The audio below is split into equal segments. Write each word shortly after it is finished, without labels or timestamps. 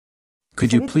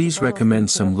Could you please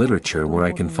recommend some literature where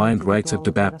I can find rites of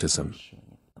Debaptism?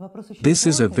 This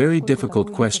is a very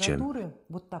difficult question,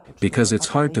 because it's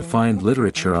hard to find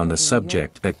literature on the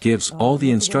subject that gives all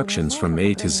the instructions from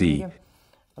A to Z,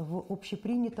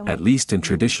 at least in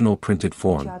traditional printed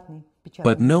form.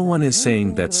 But no one is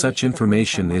saying that such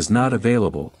information is not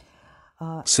available.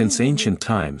 Since ancient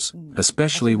times,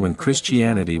 especially when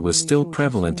Christianity was still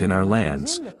prevalent in our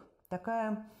lands,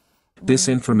 this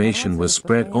information was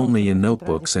spread only in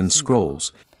notebooks and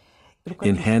scrolls,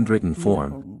 in handwritten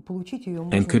form,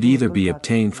 and could either be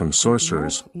obtained from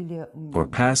sorcerers, or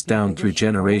passed down through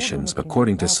generations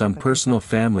according to some personal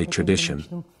family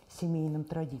tradition.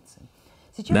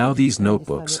 Now these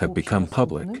notebooks have become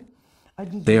public.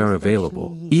 They are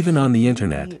available, even on the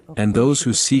internet, and those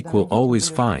who seek will always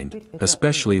find,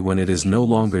 especially when it is no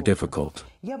longer difficult.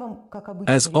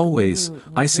 As always,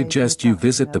 I suggest you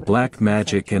visit the Black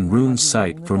Magic and Runes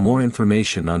site for more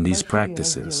information on these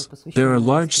practices. There are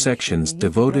large sections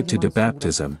devoted to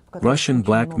Debaptism, Russian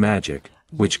Black Magic,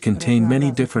 which contain many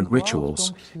different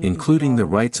rituals, including the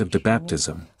rites of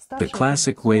Debaptism. The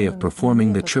classic way of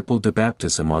performing the triple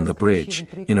Debaptism on the bridge,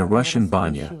 in a Russian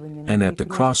banya, and at the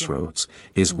crossroads,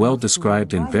 is well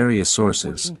described in various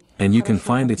sources, and you can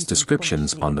find its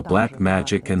descriptions on the Black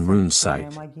Magic and Runes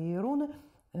site.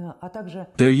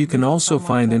 There you can also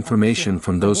find information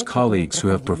from those colleagues who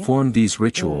have performed these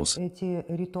rituals,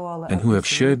 and who have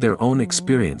shared their own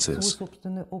experiences,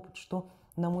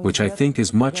 which I think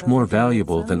is much more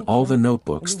valuable than all the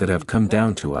notebooks that have come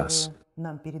down to us,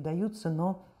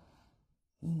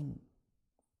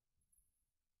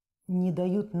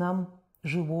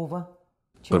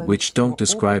 but which don't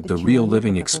describe the real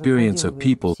living experience of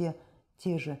people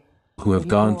who have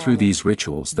gone through these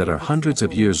rituals that are hundreds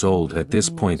of years old at this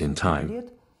point in time.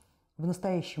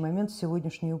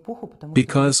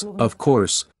 Because, of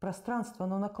course,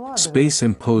 space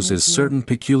imposes certain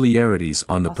peculiarities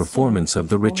on the performance of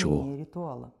the ritual.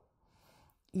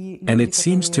 And it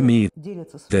seems to me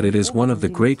that it is one of the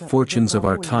great fortunes of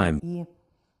our time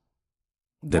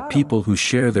that people who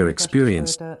share their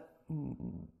experience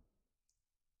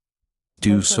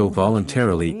do so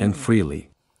voluntarily and freely.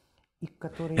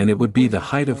 And it would be the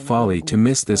height of folly to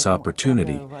miss this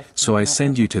opportunity, so I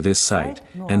send you to this site,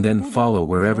 and then follow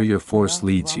wherever your force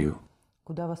leads you.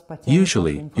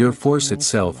 Usually, your force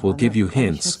itself will give you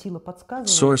hints,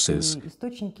 sources,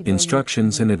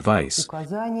 instructions and advice,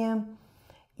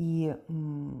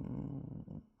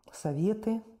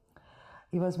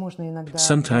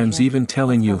 sometimes even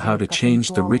telling you how to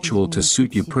change the ritual to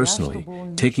suit you personally,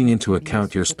 taking into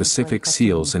account your specific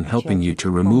seals and helping you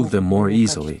to remove them more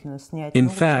easily. In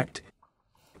fact,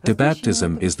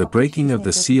 Debaptism is the breaking of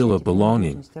the seal of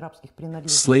belonging,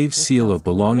 slave seal of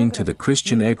belonging to the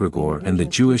Christian egregore and the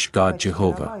Jewish God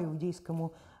Jehovah.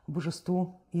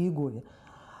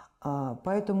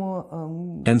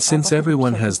 And since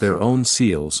everyone has their own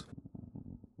seals,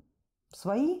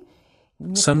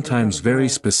 sometimes very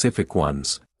specific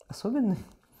ones, and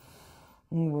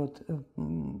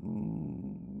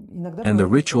the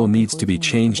ritual needs to be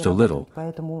changed a little,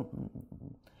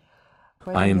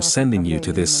 I am sending you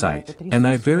to this site, and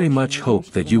I very much hope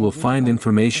that you will find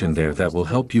information there that will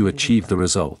help you achieve the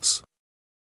results.